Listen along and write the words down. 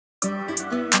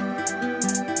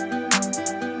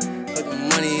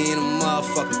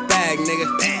nigga.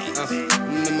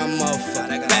 I'm in my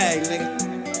motherfucking bag, nigga.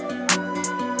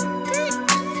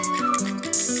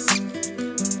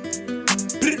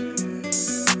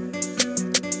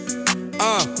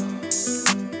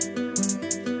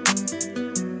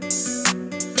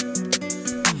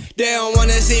 They don't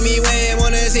wanna see me win,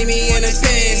 wanna see me in a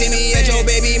pen. See me at your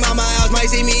baby mama house, might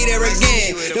see me there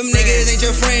again. Them niggas ain't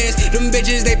your friends, them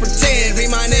bitches they pretend. Free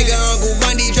my nigga Uncle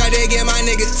Bundy, try to get my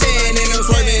nigga 10. And I'm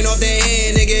swerving off the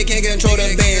hand, nigga can't control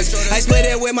the bands. I split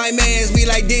it with my mans, we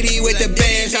like Diddy with the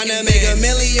bands. Tryna make a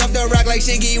milli off the rock like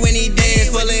Shiggy when he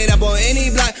dance. Pull it up on any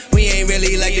block, we ain't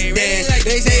really like to dance.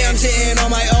 They say I'm shitting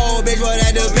on my old bitch, well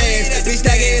that depends. We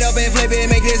stack it up and flip it,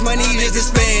 make this money just to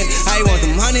spend. I want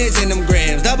them hundreds and them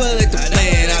grams, double it the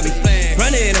plan. I be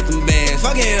running up them bands,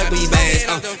 fucking up these bands.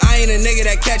 I ain't a nigga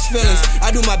that catch feelings.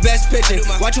 I do my best pitching,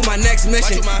 watching my next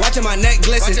mission, watching my neck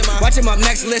glisten, watching my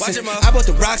next listen. I bought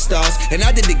the rock stars and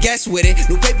I did the guest with it.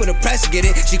 New paper the press get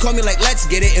it. She call me like let's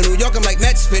get it. In New York I'm like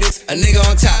Mets fit it. A nigga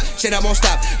on top, shit I won't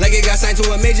stop. Like it got signed to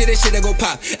a major, this shit I go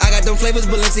pop. I got them flavors,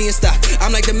 Balenci in stock.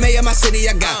 I'm like the mayor of my city,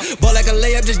 I got ball like a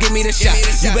layup, just give me the shot.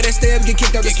 You better stay up, get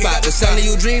kicked out the spot. The sound of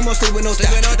you dream, or sleep with no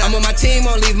stop. I'm on my team,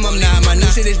 won't leave them, I'm not. My new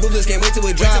shit is ruthless, can't wait till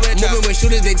it drop. Moving with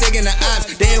shooters, they taking the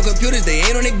ops. They on computers, they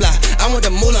ain't on they block. I want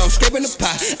the moolah, I'm scraping the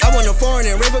pot. I want the foreign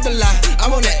and rave up the lot.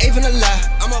 I'm on the eighth and the lot.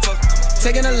 I'm over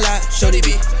taking a lot, shorty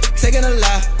be taking a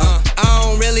lot. I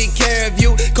don't really care if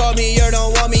you call me or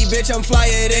don't want me, bitch. I'm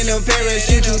flyer than a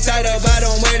parachute. You tied up, I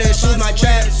don't wear the shoes. My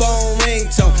trap phone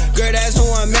ringtone, girl, that's who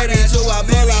I'm married to. I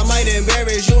pull, I might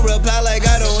embarrass you. Reply like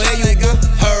I don't hear you,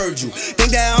 heard you.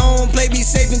 Think that I don't play, be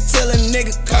safe until a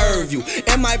nigga curve you.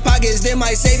 In my pockets, then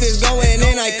my safe is going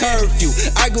in, I curfew.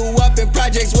 I grew up in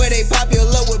projects where they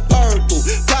popular with purple.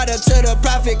 Product to the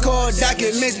profit, called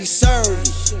documents we serve.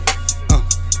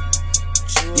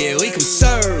 Yeah, we can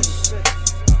serve.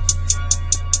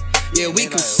 Yeah, we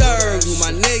can serve you.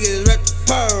 My niggas rep the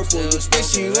purple. You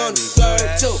bitch, you on the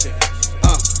flirt too.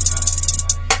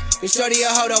 You shorty a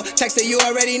hodo, texted you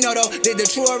already know though. Did the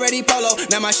true already polo.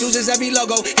 Now my shoes is every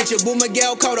logo. Hit your Boo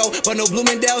Miguel Cotto, but no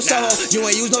Bloomingdale Soho. You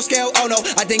ain't use no scale, oh no.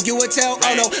 I think you would tell,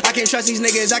 oh no. I can't trust these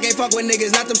niggas, I can't fuck with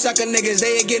niggas. Not them sucker niggas,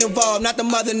 they ain't get involved, not the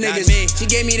mother niggas. She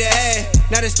gave me the head,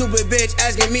 not a stupid bitch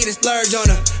asking me to splurge on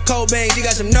her. Cold bang, she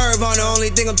got some nerve on her.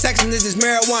 Only thing I'm texting is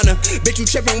marijuana. Bitch, you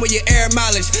tripping with your air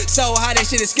mileage. So high that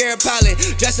shit is scare pilot.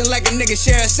 Dressing like a nigga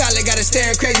share a salad. Got her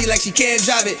staring crazy like she can't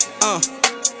drive it.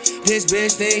 This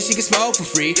bitch thinks she can smoke for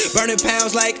free. Burning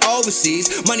pounds like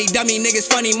overseas. Money dummy, niggas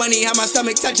funny money. Had my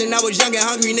stomach touching, I was young and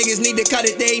hungry. Niggas need to cut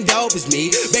it, they ain't dope as me.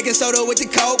 Baking soda with the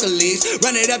coca leaves.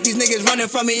 Run it up, these niggas running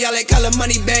from me. Y'all like color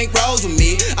money, bank rolls with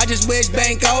me. I just wish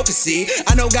Banco could see.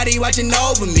 I know Gotti watching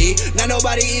over me. Not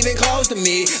nobody even close to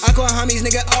me. I call homies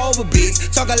nigga over beats.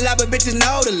 Talk a lot but bitches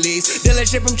know the least.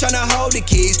 Dealership, I'm tryna hold the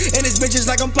keys. And this bitch is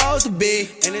like I'm supposed to be.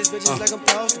 And this bitch is like I'm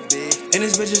supposed to be. And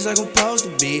this bitch is like I'm supposed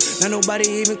to be. Not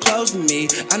nobody even close to me.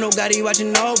 I know Gotti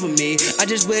watching over me. I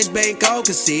just wish Banco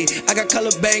could see. I got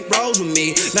color bank rolls with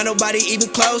me. Not nobody even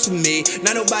close to me.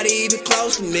 Not nobody even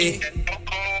close to me.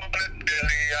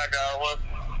 I got one.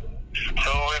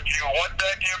 So if you want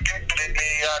that, you can get me.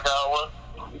 I got one.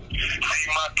 See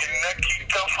my connect, he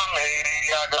come from Haiti.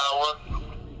 I got one.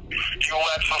 You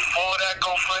ask for 4, that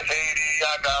go for 80.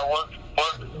 I got one.